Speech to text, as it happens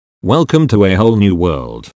Welcome to a whole new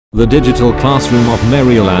world, the digital classroom of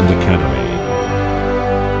Merryland Academy.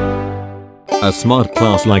 A smart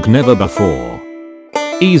class like never before.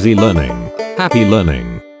 Easy learning,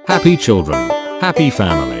 happy children, happy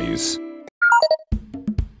families.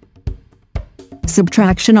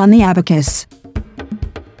 Subtraction on the abacus.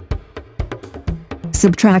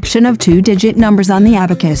 Subtraction of two-digit numbers on the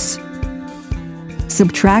abacus.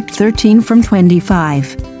 Subtract 13 from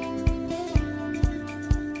 25.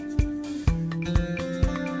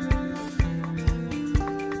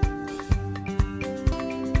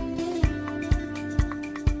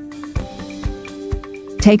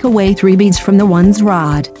 Take away 3 beads from the ones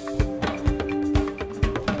rod.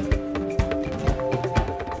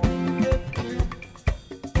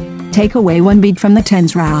 Take away 1 bead from the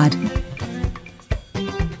tens rod.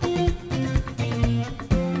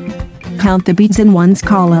 Count the beads in ones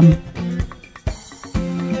column.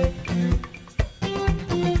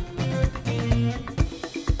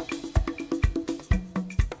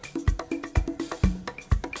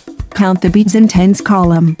 Count the beads in tens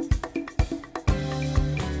column.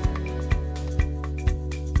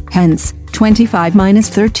 Hence, 25 minus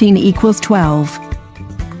 13 equals 12.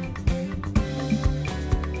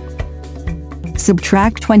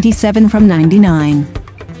 Subtract 27 from 99.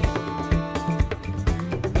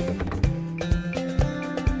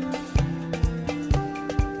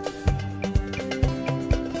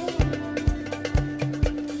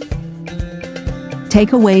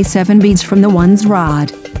 Take away 7 beads from the ones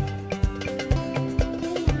rod.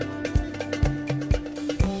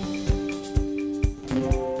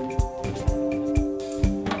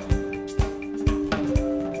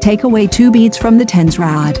 Take away 2 beads from the tens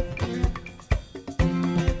rod.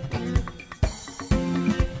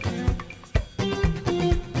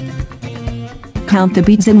 Count the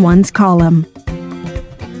beads in ones column.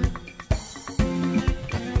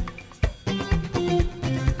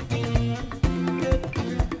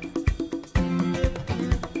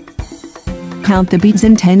 Count the beads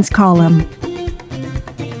in tens column.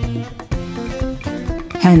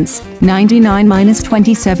 Hence, 99 minus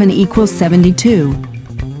 27 equals 72.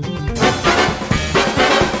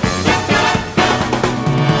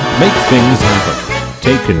 Make things happen.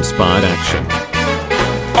 Take inspired action.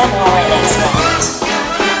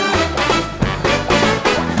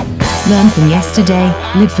 Learn from yesterday,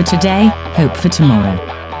 live for today, hope for tomorrow.